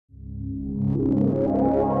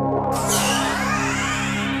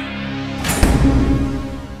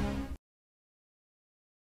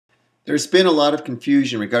There's been a lot of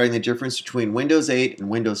confusion regarding the difference between Windows 8 and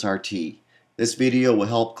Windows RT. This video will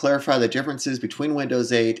help clarify the differences between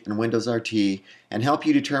Windows 8 and Windows RT and help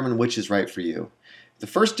you determine which is right for you. The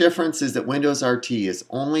first difference is that Windows RT is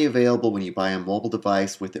only available when you buy a mobile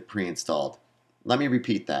device with it pre-installed. Let me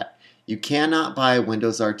repeat that. You cannot buy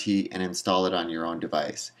Windows RT and install it on your own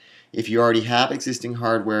device. If you already have existing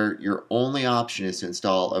hardware, your only option is to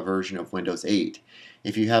install a version of Windows 8.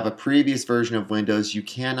 If you have a previous version of Windows, you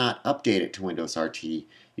cannot update it to Windows RT.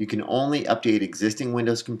 You can only update existing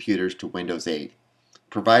Windows computers to Windows 8,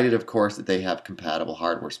 provided of course that they have compatible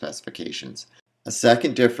hardware specifications. A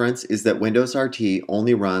second difference is that Windows RT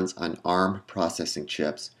only runs on ARM processing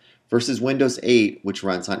chips versus Windows 8, which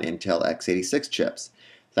runs on Intel x86 chips.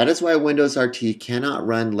 That is why Windows RT cannot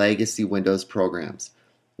run legacy Windows programs.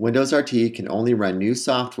 Windows RT can only run new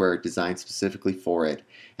software designed specifically for it,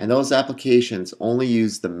 and those applications only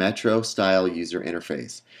use the Metro-style user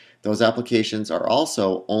interface. Those applications are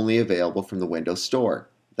also only available from the Windows Store.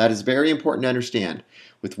 That is very important to understand.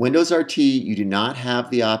 With Windows RT, you do not have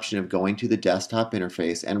the option of going to the desktop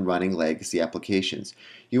interface and running legacy applications.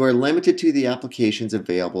 You are limited to the applications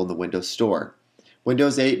available in the Windows Store.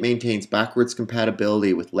 Windows 8 maintains backwards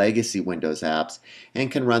compatibility with legacy Windows apps and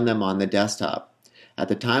can run them on the desktop. At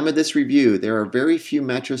the time of this review, there are very few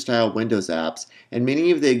Metro-style Windows apps, and many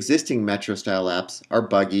of the existing Metro-style apps are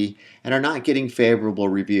buggy and are not getting favorable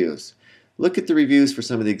reviews. Look at the reviews for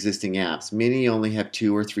some of the existing apps. Many only have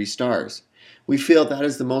 2 or 3 stars. We feel that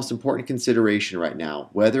is the most important consideration right now,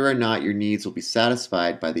 whether or not your needs will be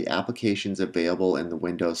satisfied by the applications available in the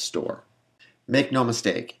Windows Store. Make no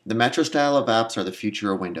mistake, the Metro style of apps are the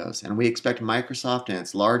future of Windows, and we expect Microsoft and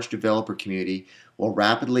its large developer community will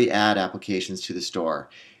rapidly add applications to the store.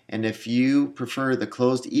 And if you prefer the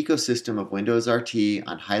closed ecosystem of Windows RT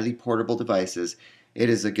on highly portable devices, it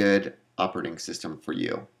is a good operating system for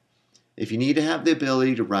you. If you need to have the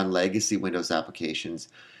ability to run legacy Windows applications,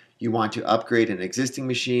 you want to upgrade an existing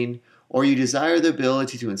machine, or you desire the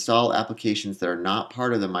ability to install applications that are not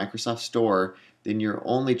part of the Microsoft Store, then your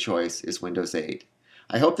only choice is Windows 8.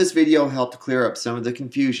 I hope this video helped clear up some of the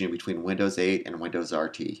confusion between Windows 8 and Windows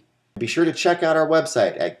RT. Be sure to check out our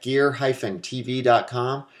website at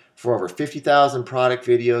gear-tv.com for over 50,000 product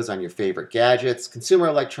videos on your favorite gadgets, consumer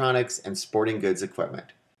electronics, and sporting goods equipment.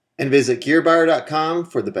 And visit gearbuyer.com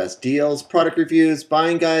for the best deals, product reviews,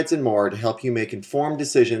 buying guides, and more to help you make informed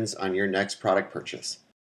decisions on your next product purchase.